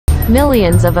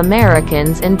millions of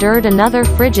Americans endured another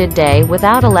frigid day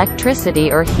without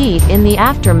electricity or heat in the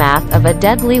aftermath of a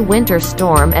deadly winter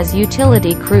storm as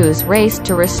utility crews raced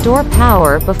to restore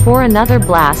power before another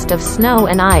blast of snow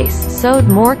and ice sowed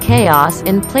more chaos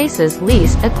in places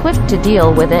least equipped to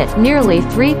deal with it. Nearly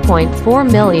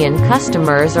 3.4 million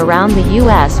customers around the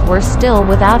U.S. were still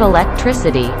without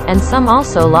electricity, and some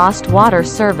also lost water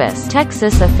service.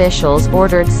 Texas officials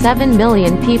ordered 7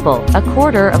 million people, a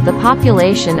quarter of the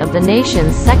population of the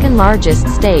nation's second-largest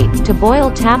state, to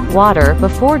boil tap water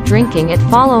before drinking it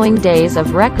following days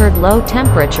of record-low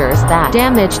temperatures that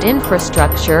damaged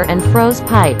infrastructure and froze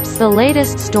pipes. The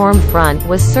latest storm front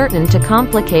was certain to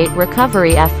complicate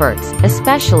recovery efforts,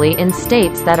 especially in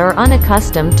states that are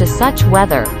unaccustomed to such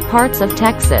weather, parts of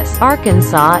Texas,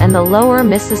 Arkansas and the lower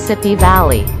Mississippi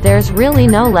Valley. There's really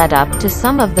no let-up to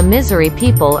some of the misery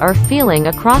people are feeling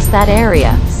across that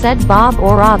area, said Bob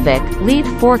Oravec, lead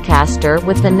forecaster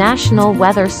with the National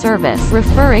Weather Service.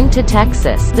 Referring to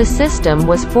Texas, the system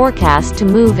was forecast to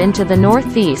move into the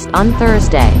northeast on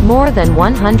Thursday. More than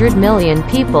 100 million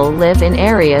people live in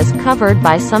areas covered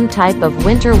by some type of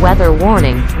winter weather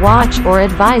warning, watch or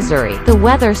advisory. The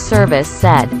Weather Service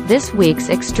said, this week's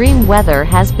extreme weather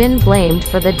has been blamed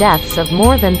for the deaths of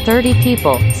more than 30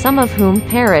 people, some of whom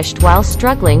perished while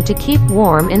struggling to keep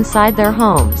warm inside their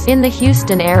homes. In the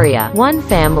Houston area, one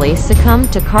family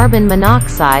succumbed to carbon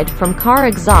monoxide from car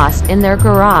exhaust in their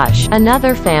garage.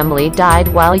 Another family died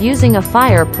while using a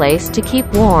fireplace to keep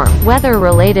warm.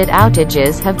 Weather-related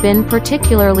outages have been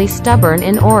particularly stubborn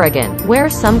in Oregon, where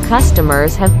some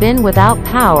customers have been without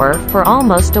power for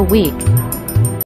almost a week.